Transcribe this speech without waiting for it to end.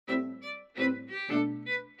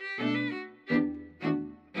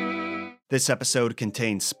This episode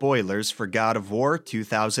contains spoilers for God of War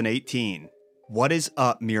 2018. What is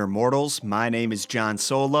up, mere mortals? My name is John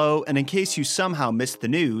Solo, and in case you somehow missed the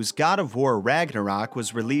news, God of War Ragnarok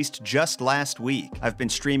was released just last week. I've been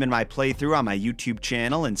streaming my playthrough on my YouTube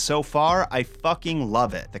channel, and so far, I fucking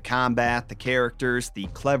love it. The combat, the characters, the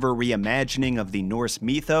clever reimagining of the Norse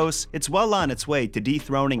mythos, it's well on its way to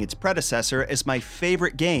dethroning its predecessor as my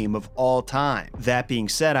favorite game of all time. That being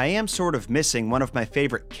said, I am sort of missing one of my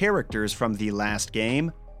favorite characters from the last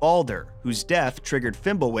game, Baldur, whose death triggered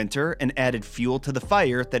Fimbulwinter and added fuel to the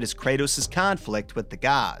fire that is Kratos' conflict with the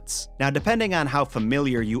gods. Now, depending on how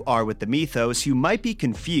familiar you are with the mythos, you might be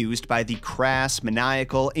confused by the crass,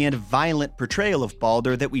 maniacal, and violent portrayal of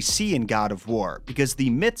Baldur that we see in God of War, because the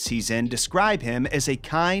myths he's in describe him as a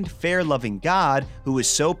kind, fair-loving god who is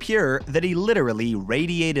so pure that he literally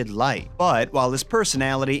radiated light. But while his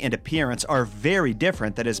personality and appearance are very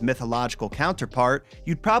different than his mythological counterpart,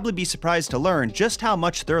 you'd probably be surprised to learn just how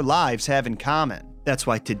much their lives have in common. That's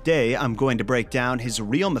why today I'm going to break down his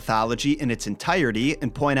real mythology in its entirety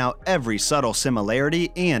and point out every subtle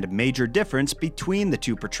similarity and major difference between the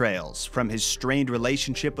two portrayals, from his strained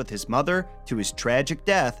relationship with his mother to his tragic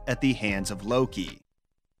death at the hands of Loki.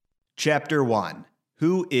 Chapter 1.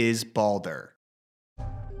 Who is Baldur?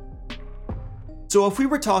 So if we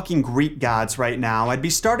were talking Greek gods right now, I'd be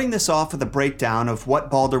starting this off with a breakdown of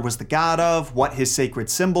what Baldur was the god of, what his sacred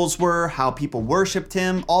symbols were, how people worshipped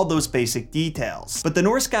him, all those basic details. But the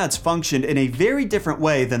Norse gods functioned in a very different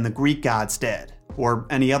way than the Greek gods did, or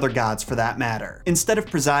any other gods for that matter. Instead of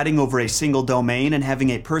presiding over a single domain and having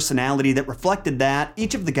a personality that reflected that,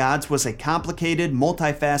 each of the gods was a complicated,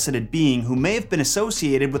 multifaceted being who may have been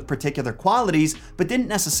associated with particular qualities, but didn't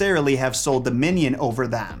necessarily have sole dominion over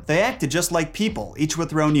them. They acted just like people, each with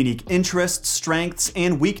their own unique interests, strengths,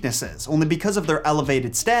 and weaknesses. Only because of their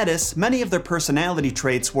elevated status, many of their personality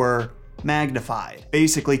traits were magnified.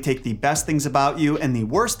 Basically, take the best things about you and the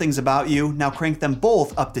worst things about you, now crank them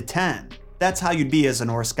both up to 10. That's how you'd be as a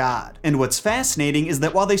Norse god. And what's fascinating is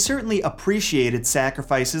that while they certainly appreciated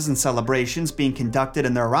sacrifices and celebrations being conducted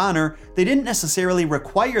in their honor, they didn't necessarily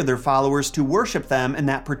require their followers to worship them in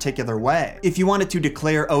that particular way. If you wanted to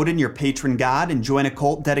declare Odin your patron god and join a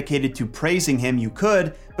cult dedicated to praising him, you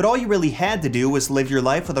could, but all you really had to do was live your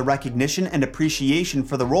life with a recognition and appreciation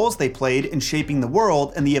for the roles they played in shaping the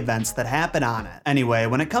world and the events that happen on it. Anyway,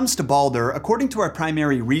 when it comes to Baldur, according to our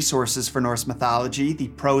primary resources for Norse mythology, the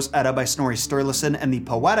Prose Edda by Snorri Sturluson and the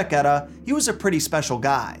Poetic Edda, he was a pretty special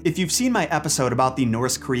guy. If you've seen my episode about the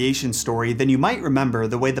Norse creation story, then you might remember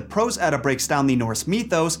the way the Prose Edda breaks down the Norse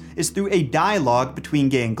mythos is through a dialogue between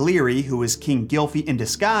Gangleri, who is King Gylfi in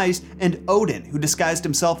disguise, and Odin, who disguised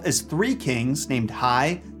himself as three kings named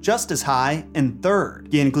High, Just as High, and Third.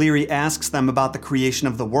 Gangleri asks them about the creation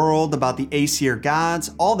of the world, about the Aesir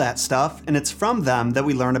gods, all that stuff, and it's from them that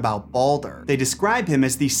we learn about Baldur. They describe him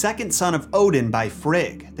as the second son of Odin by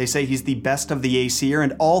Frigg. They say he's the best of the Aesir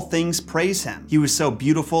and all things praise him. He was so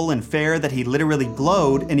beautiful and fair that he literally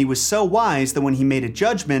glowed, and he was so wise that when he made a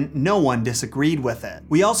judgment, no one disagreed with it.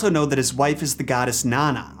 We also know that his wife is the goddess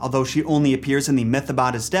Nanna. Although she only appears in the myth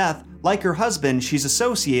about his death, like her husband, she's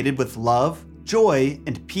associated with love, joy,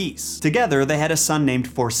 and peace. Together, they had a son named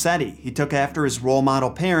Forseti. He took after his role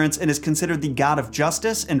model parents and is considered the god of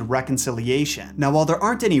justice and reconciliation. Now, while there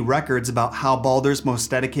aren't any records about how Baldur's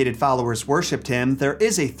most dedicated followers worshipped him, there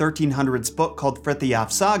is a 1300s book called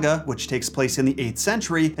Frithiof Saga, which takes place in the 8th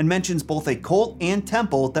century and mentions both a cult and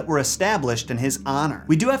temple that were established in his honor.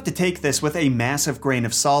 We do have to take this with a massive grain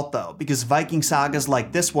of salt though, because Viking sagas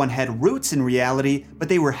like this one had roots in reality, but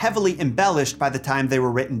they were heavily embellished by the time they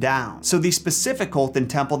were written down. So the specific cult and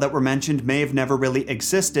temple that were mentioned may have never really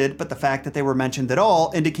existed, but the fact that they were mentioned at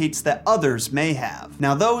all indicates that others may have.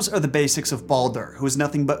 Now those are the basics of Baldur, who is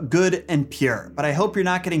nothing but good and pure, but I hope you're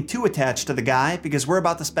not getting too attached to the guy because we're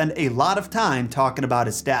about to spend a lot of time talking about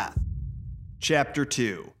his death. Chapter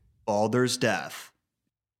 2. Baldur's Death.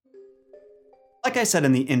 Like I said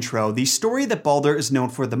in the intro, the story that Baldur is known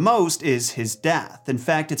for the most is his death. In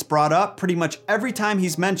fact, it's brought up pretty much every time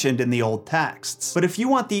he's mentioned in the old texts. But if you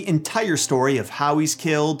want the entire story of how he's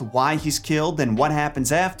killed, why he's killed, and what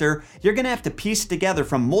happens after, you're gonna have to piece together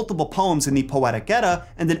from multiple poems in the Poetic Edda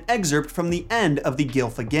and an excerpt from the end of the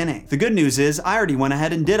Gylfaginning. The good news is, I already went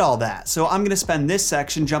ahead and did all that, so I'm gonna spend this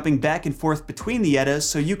section jumping back and forth between the Eddas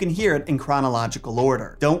so you can hear it in chronological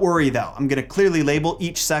order. Don't worry though, I'm gonna clearly label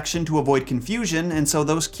each section to avoid confusion, and so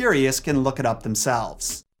those curious can look it up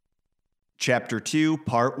themselves. Chapter 2,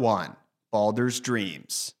 Part 1. Baldur's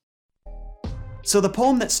Dreams. So the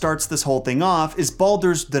poem that starts this whole thing off is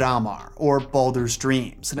Baldur's Dramar, or Baldur's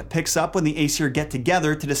Dreams, and it picks up when the Aesir get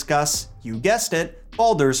together to discuss, you guessed it,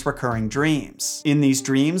 Baldur's recurring dreams. In these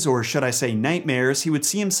dreams, or should I say nightmares, he would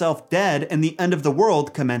see himself dead and the end of the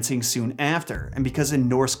world commencing soon after, and because in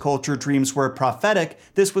Norse culture dreams were prophetic,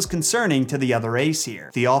 this was concerning to the other Aesir.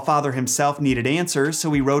 The Allfather himself needed answers,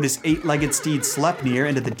 so he rode his 8-legged steed Sleipnir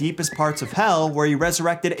into the deepest parts of hell, where he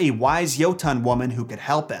resurrected a wise Jotun woman who could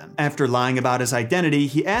help him. After lying about his identity,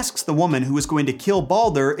 he asks the woman who is going to kill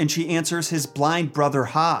Baldur, and she answers his blind brother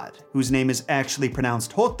Hod, whose name is actually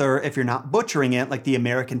pronounced Hother if you're not butchering it like the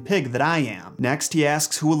American pig that I am. Next, he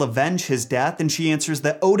asks who will avenge his death, and she answers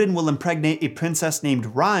that Odin will impregnate a princess named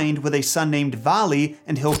Rind with a son named Vali,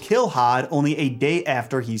 and he'll kill Hod only a day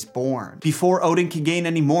after he's born. Before Odin can gain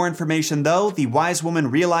any more information though, the wise woman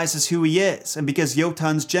realizes who he is, and because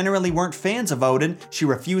Jotuns generally weren't fans of Odin, she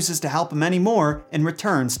refuses to help him anymore and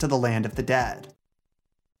returns to the land of the dead.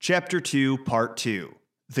 Chapter 2, Part 2.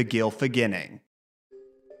 The Gylfaginning.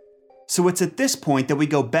 So it's at this point that we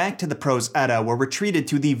go back to the Prose Edda, where we're treated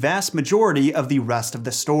to the vast majority of the rest of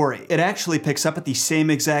the story. It actually picks up at the same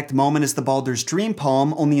exact moment as the Baldur's Dream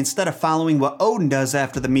poem, only instead of following what Odin does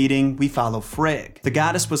after the meeting, we follow Frigg. The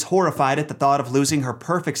goddess was horrified at the thought of losing her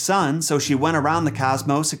perfect son, so she went around the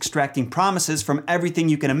cosmos extracting promises from everything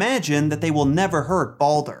you can imagine that they will never hurt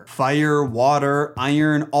Baldur. Fire, water,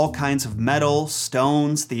 iron, all kinds of metal,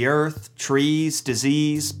 stones, the earth, trees,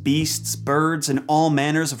 disease, beasts, birds, and all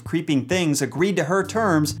manners of creeping things agreed to her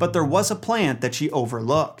terms, but there was a plant that she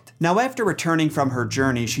overlooked. Now, after returning from her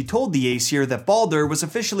journey, she told the Aesir that Baldur was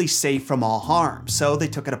officially safe from all harm, so they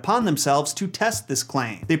took it upon themselves to test this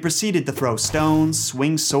claim. They proceeded to throw stones,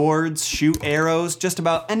 swing swords, shoot arrows, just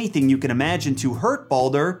about anything you can imagine to hurt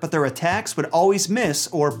Baldur, but their attacks would always miss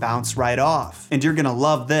or bounce right off. And you're gonna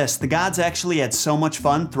love this, the gods actually had so much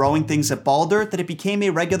fun throwing things at Baldur that it became a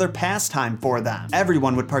regular pastime for them.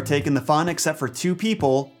 Everyone would partake in the fun except for two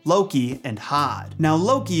people, Loki and Hod. Now,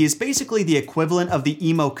 Loki is basically the equivalent of the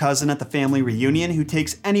emo cousin at the family reunion who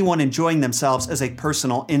takes anyone enjoying themselves as a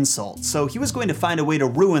personal insult, so he was going to find a way to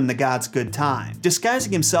ruin the gods' good time.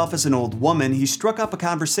 Disguising himself as an old woman, he struck up a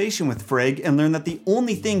conversation with Frigg and learned that the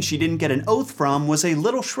only thing she didn't get an oath from was a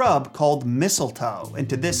little shrub called mistletoe, and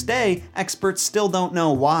to this day, experts still don't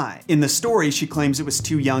know why. In the story, she claims it was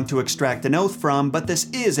too young to extract an oath from, but this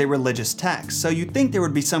is a religious text, so you'd think there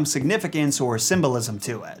would be some significance or symbolism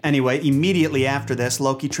to it. Anyway, immediately after this,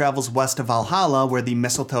 Loki travels west of Valhalla, where the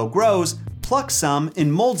mistletoe grows, plucks some,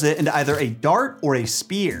 and molds it into either a dart or a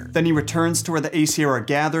spear. Then he returns to where the Aesir are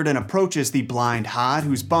gathered and approaches the blind Hod,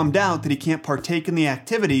 who's bummed out that he can't partake in the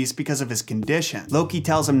activities because of his condition. Loki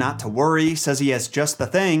tells him not to worry, says he has just the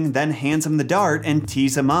thing, then hands him the dart and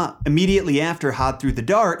tees him up. Immediately after Hod threw the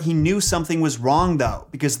dart, he knew something was wrong though,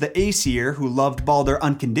 because the Aesir, who loved Baldur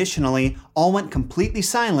unconditionally, all went completely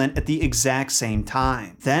silent at the exact same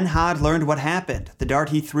time. Then Hod learned what happened. The dart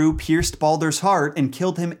he threw pierced Baldur's heart and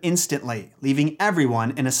killed him instantly, leaving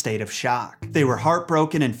everyone in a state of shock. They were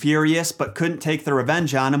heartbroken and furious, but couldn't take their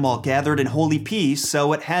revenge on him while gathered in holy peace,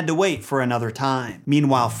 so it had to wait for another time.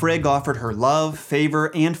 Meanwhile, Frigg offered her love,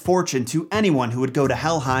 favor, and fortune to anyone who would go to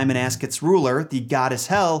Helheim and ask its ruler, the goddess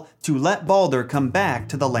Hel, to let Baldur come back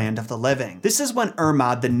to the land of the living. This is when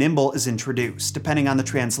Hermod the Nimble is introduced. Depending on the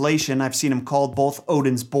translation, I've seen him called both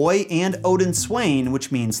Odin's boy and Odin's swain,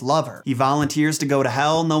 which means lover. He volunteers to go to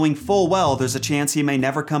Hel, knowing full well there's a chance he may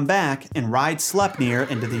never come back, and ride Sleipnir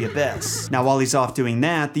into the abyss. Now, while he's off doing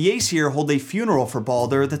that, the Aesir hold a funeral for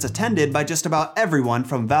Baldur that's attended by just about everyone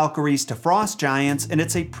from Valkyries to frost giants, and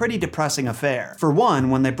it's a pretty depressing affair. For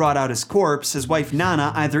one, when they brought out his corpse, his wife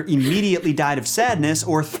Nanna either immediately died of sadness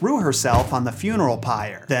or threw herself on the funeral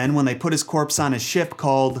pyre. Then, when they put his corpse on his ship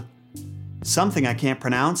called something I can't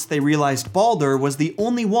pronounce, they realized Baldur was the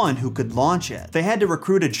only one who could launch it. They had to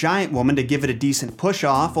recruit a giant woman to give it a decent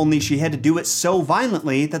push-off, only she had to do it so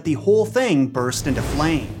violently that the whole thing burst into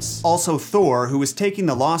flames. Also, Thor, who was taking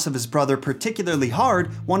the loss of his brother particularly hard,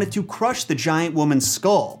 wanted to crush the giant woman's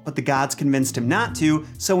skull, but the gods convinced him not to,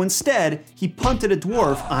 so instead, he punted a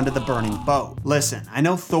dwarf onto the burning boat. Listen, I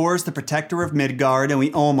know Thor's the protector of Midgard and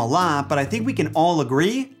we owe him a lot, but I think we can all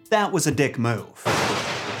agree that was a dick move.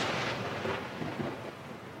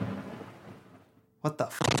 What the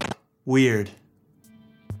f? Weird.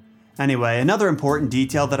 Anyway, another important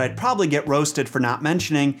detail that I'd probably get roasted for not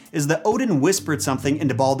mentioning is that Odin whispered something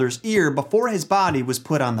into Baldur's ear before his body was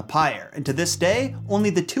put on the pyre, and to this day, only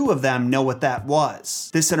the two of them know what that was.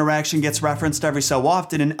 This interaction gets referenced every so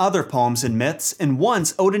often in other poems and myths, and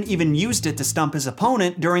once Odin even used it to stump his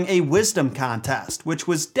opponent during a wisdom contest, which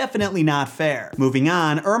was definitely not fair. Moving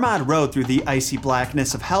on, Hermod rode through the icy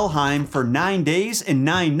blackness of Helheim for 9 days and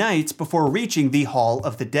 9 nights before reaching the Hall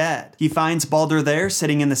of the Dead. He finds Baldur there,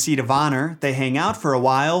 sitting in the seat of honor, they hang out for a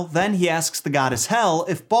while, then he asks the goddess Hel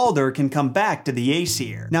if Baldur can come back to the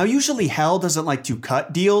Aesir. Now usually Hel doesn't like to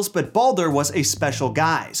cut deals, but Baldur was a special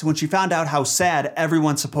guy, so when she found out how sad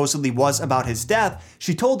everyone supposedly was about his death,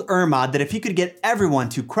 she told Hermod that if he could get everyone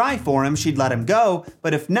to cry for him, she'd let him go,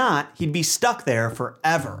 but if not, he'd be stuck there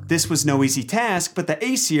forever. This was no easy task, but the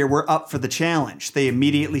Aesir were up for the challenge. They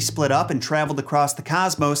immediately split up and traveled across the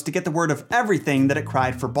cosmos to get the word of everything that it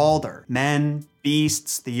cried for Baldur. Men,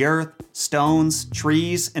 beasts, the earth, stones,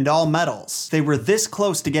 trees, and all metals. They were this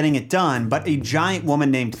close to getting it done, but a giant woman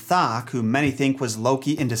named Thok, who many think was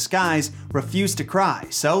Loki in disguise, refused to cry,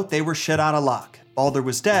 so they were shit out of luck. Baldur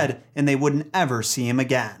was dead, and they wouldn't ever see him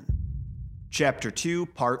again. Chapter 2,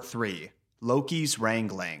 Part 3. Loki's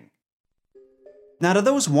Wrangling. Now to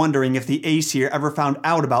those wondering if the Aesir ever found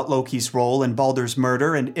out about Loki's role in Baldur's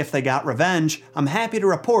murder and if they got revenge, I'm happy to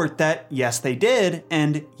report that yes they did,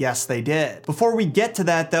 and yes they did. Before we get to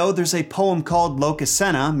that though, there's a poem called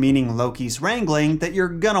Lokasenna, meaning Loki's Wrangling, that you're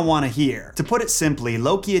gonna want to hear. To put it simply,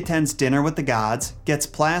 Loki attends dinner with the gods, gets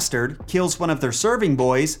plastered, kills one of their serving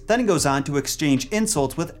boys, then goes on to exchange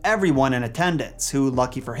insults with everyone in attendance, who,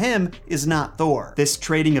 lucky for him, is not Thor. This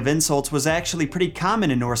trading of insults was actually pretty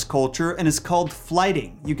common in Norse culture and is called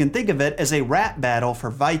flighting. You can think of it as a rap battle for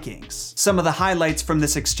Vikings. Some of the highlights from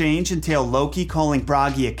this exchange entail Loki calling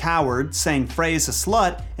Bragi a coward, saying Frey's a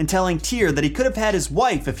slut, and telling Tyr that he could have had his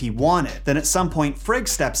wife if he wanted. Then at some point Frigg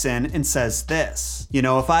steps in and says this: "You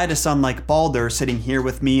know, if I had a son like Baldur sitting here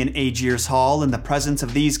with me in Aegir's hall in the presence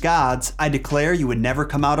of these gods, I declare you would never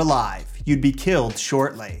come out alive. You'd be killed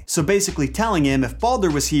shortly." So basically telling him if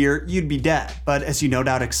Baldur was here, you'd be dead. But as you no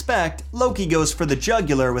doubt expect, Loki goes for the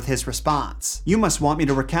jugular with his response. "You must want me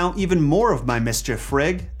to recount even more of my mischief,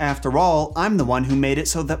 Frigg. After all, I'm the one who made it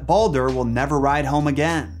so that Baldur will never ride home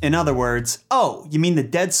again." In other words, "Oh, you mean the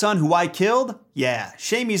dead son who I killed? Yeah,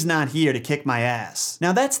 shame he's not here to kick my ass."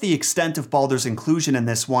 Now that's the extent of Baldur's inclusion in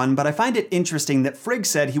this one, but I find it interesting that Frigg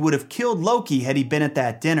said he would have killed Loki had he been at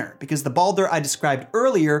that dinner, because the Baldur I described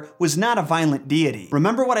earlier was not a violent deity.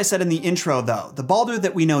 Remember what I said in the intro though, the Baldur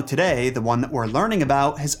that we know today, the one that we're learning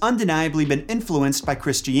about, has undeniably been influenced by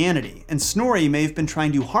Christianity, and Snorri may have been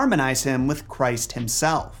trying to harmonize him with Christ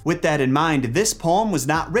himself. With that in mind, this poem was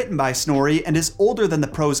not written by Snorri and is older than the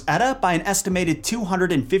Prose Edda by an estimated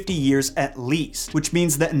 250 years at least. Which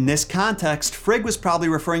means that in this context, Frigg was probably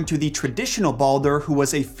referring to the traditional Baldur who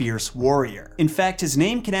was a fierce warrior. In fact, his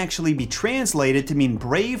name can actually be translated to mean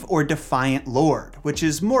brave or defiant lord, which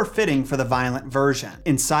is more fitting for the violent version.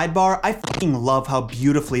 In sidebar, I fucking love how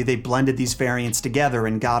beautifully they blended these variants together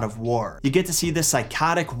in God of War. You get to see this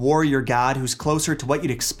psychotic warrior god who's closer to what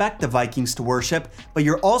you'd expect the Vikings to worship, but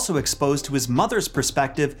you're also exposed to his mother's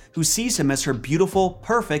perspective, who sees him as her beautiful,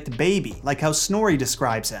 perfect baby, like how Snorri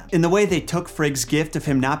describes him. In the way they took Frigg's gift of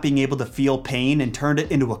him not being able to feel pain and turned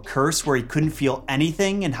it into a curse where he couldn't feel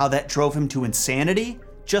anything, and how that drove him to insanity,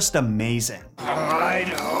 just amazing. I'd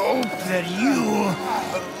hope that you,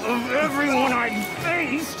 of everyone I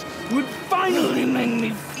faced, would finally make me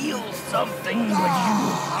feel something, but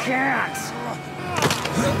you can't.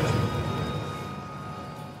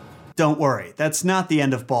 Don't worry, that's not the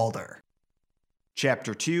end of Baldur.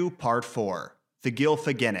 Chapter 2, Part 4. The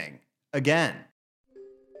Gylfaginning. Again.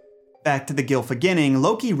 Back to the Gylfaginning,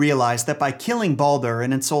 Loki realized that by killing Baldur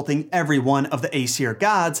and insulting every one of the Aesir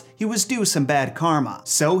gods, he was due some bad karma.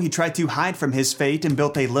 So he tried to hide from his fate and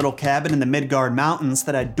built a little cabin in the Midgard mountains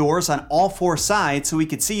that had doors on all four sides so he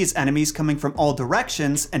could see his enemies coming from all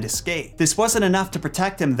directions and escape. This wasn't enough to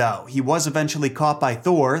protect him though. He was eventually caught by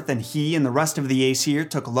Thor, then he and the rest of the Aesir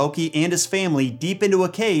took Loki and his family deep into a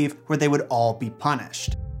cave where they would all be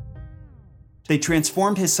punished. They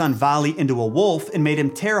transformed his son Vali into a wolf and made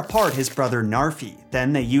him tear apart his brother Narfi.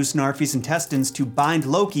 Then they used Narfi's intestines to bind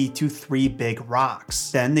Loki to 3 big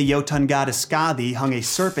rocks. Then the Jotun goddess Skadi hung a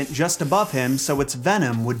serpent just above him so its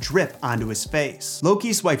venom would drip onto his face.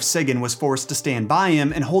 Loki's wife Sigyn was forced to stand by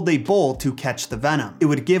him and hold a bowl to catch the venom. It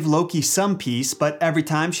would give Loki some peace, but every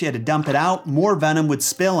time she had to dump it out, more venom would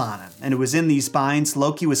spill on him. And it was in these binds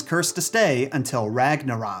Loki was cursed to stay until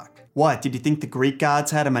Ragnarok. What, did you think the Greek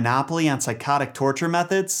gods had a monopoly on psychotic torture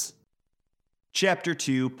methods? Chapter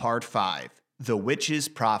 2, Part 5. The Witch's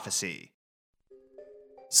Prophecy.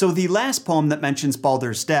 So the last poem that mentions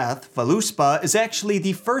Baldur's death, Völuspá, is actually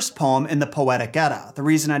the first poem in the Poetic Edda. The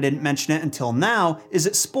reason I didn't mention it until now is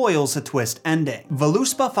it spoils a twist ending.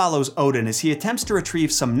 Völuspá follows Odin as he attempts to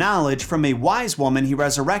retrieve some knowledge from a wise woman he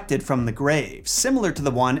resurrected from the grave, similar to the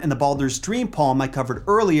one in the Baldur's Dream poem I covered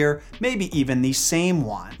earlier, maybe even the same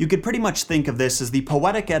one. You could pretty much think of this as the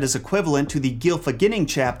Poetic Edda's equivalent to the Gylfaginning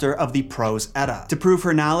chapter of the Prose Edda. To prove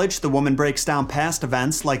her knowledge, the woman breaks down past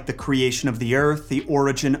events like the creation of the earth, the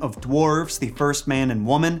origin of dwarves, the first man and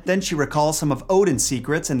woman, then she recalls some of Odin's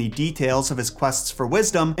secrets and the details of his quests for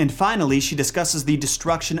wisdom, and finally she discusses the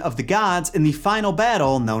destruction of the gods in the final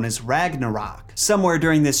battle known as Ragnarok. Somewhere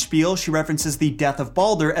during this spiel, she references the death of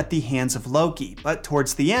Baldur at the hands of Loki, but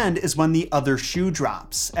towards the end is when the other shoe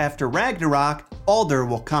drops. After Ragnarok, Baldur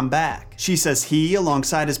will come back. She says he,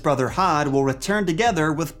 alongside his brother Hod, will return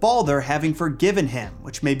together with Baldur having forgiven him,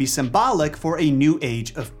 which may be symbolic for a new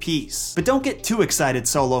age of peace. But don't get too excited,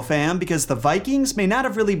 Solo fam, because the Vikings may not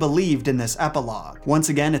have really believed in this epilogue. Once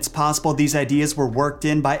again, it's possible these ideas were worked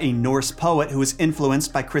in by a Norse poet who was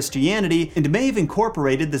influenced by Christianity and may have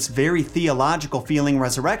incorporated this very theological feeling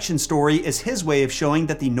resurrection story as his way of showing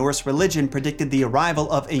that the Norse religion predicted the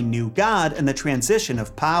arrival of a new god and the transition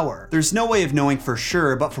of power. There's no way of knowing for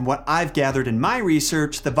sure, but from what I've gathered in my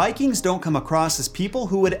research, the Vikings don't come across as people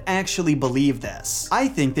who would actually believe this. I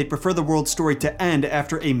think they'd prefer the world story to end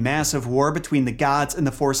after a massive war between the gods and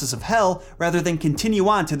the forces of hell, rather than continue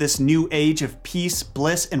on to this new age of peace,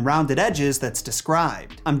 bliss, and rounded edges that's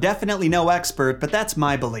described. I'm definitely no expert, but that's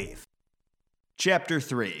my belief. Chapter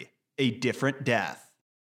 3: A Different Death.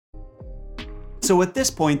 So at this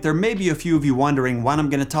point, there may be a few of you wondering when I'm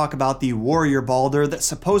going to talk about the warrior Baldur that's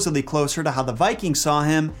supposedly closer to how the Vikings saw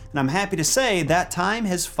him, and I'm happy to say that time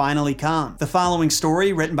has finally come. The following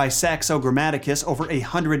story, written by Saxo Grammaticus over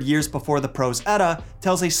 100 years before the Prose Edda,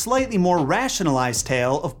 tells a slightly more rationalized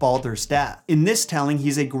tale of Baldur's death. In this telling,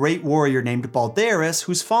 he's a great warrior named Balderus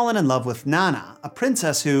who's fallen in love with Nanna, a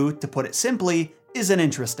princess who, to put it simply, isn't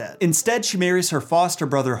interested. Instead, she marries her foster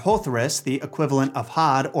brother Hothrus, the equivalent of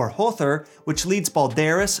Hod or Hothur, which leads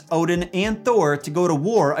Balderus, Odin, and Thor to go to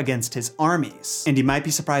war against his armies. And you might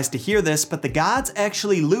be surprised to hear this, but the gods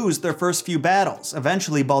actually lose their first few battles.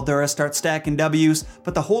 Eventually, Balderus starts stacking W's,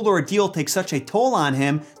 but the whole ordeal takes such a toll on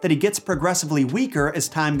him that he gets progressively weaker as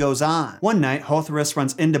time goes on. One night, Hothrus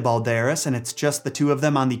runs into Balderus, and it's just the two of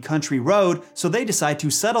them on the country road, so they decide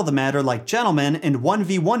to settle the matter like gentlemen and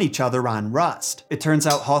 1v1 each other on Rust. It turns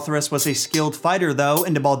out Hothrus was a skilled fighter though,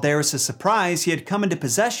 and to Balderus' surprise, he had come into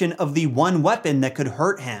possession of the one weapon that could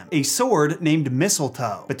hurt him, a sword named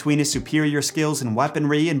Mistletoe. Between his superior skills in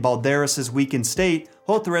weaponry and Balderus' weakened state,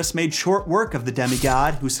 Hothrus made short work of the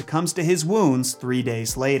demigod, who succumbs to his wounds 3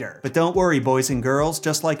 days later. But don't worry, boys and girls,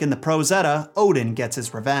 just like in the Prose Edda, Odin gets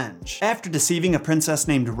his revenge. After deceiving a princess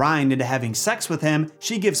named Rind into having sex with him,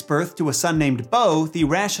 she gives birth to a son named Bo, the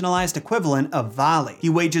rationalized equivalent of Vali. He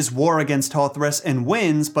wages war against Hothrus and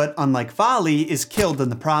wins, but unlike Vali, is killed in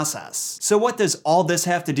the process. So what does all this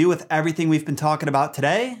have to do with everything we've been talking about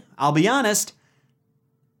today? I'll be honest,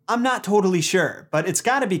 I'm not totally sure, but it's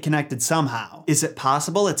gotta be connected somehow. Is it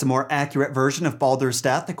possible it's a more accurate version of Baldur's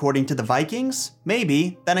death according to the Vikings?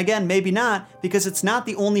 Maybe. Then again, maybe not, because it's not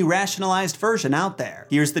the only rationalized version out there.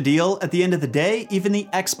 Here's the deal, at the end of the day, even the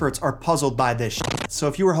experts are puzzled by this shit. So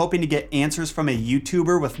if you were hoping to get answers from a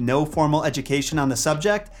YouTuber with no formal education on the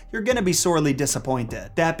subject, you're gonna be sorely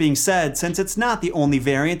disappointed. That being said, since it's not the only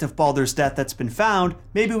variant of Baldur's death that's been found,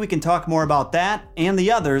 maybe we can talk more about that and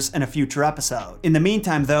the others in a future episode. In the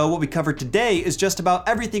meantime though, what we covered today is just about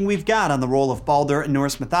everything we've got on the role of Baldur in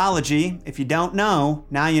Norse mythology. If you don't know,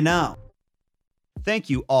 now you know.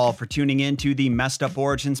 Thank you all for tuning in to the Messed Up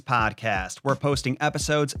Origins podcast. We're posting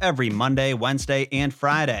episodes every Monday, Wednesday, and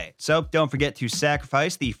Friday. So don't forget to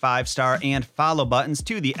sacrifice the 5-star and follow buttons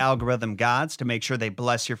to the algorithm gods to make sure they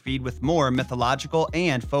bless your feed with more mythological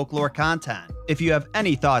and folklore content. If you have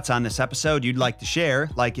any thoughts on this episode you'd like to share,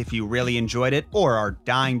 like if you really enjoyed it or are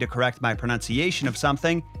dying to correct my pronunciation of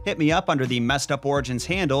something, hit me up under the Messed Up Origins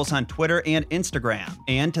handles on Twitter and Instagram.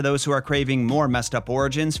 And to those who are craving more Messed Up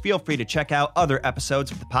Origins, feel free to check out other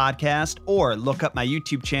episodes of the podcast or look up my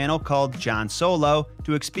YouTube channel called John Solo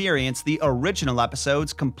to experience the original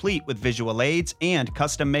episodes complete with visual aids and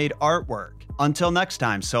custom-made artwork. Until next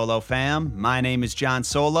time, Solo fam, my name is John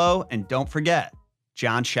Solo, and don't forget,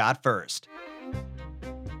 John shot first.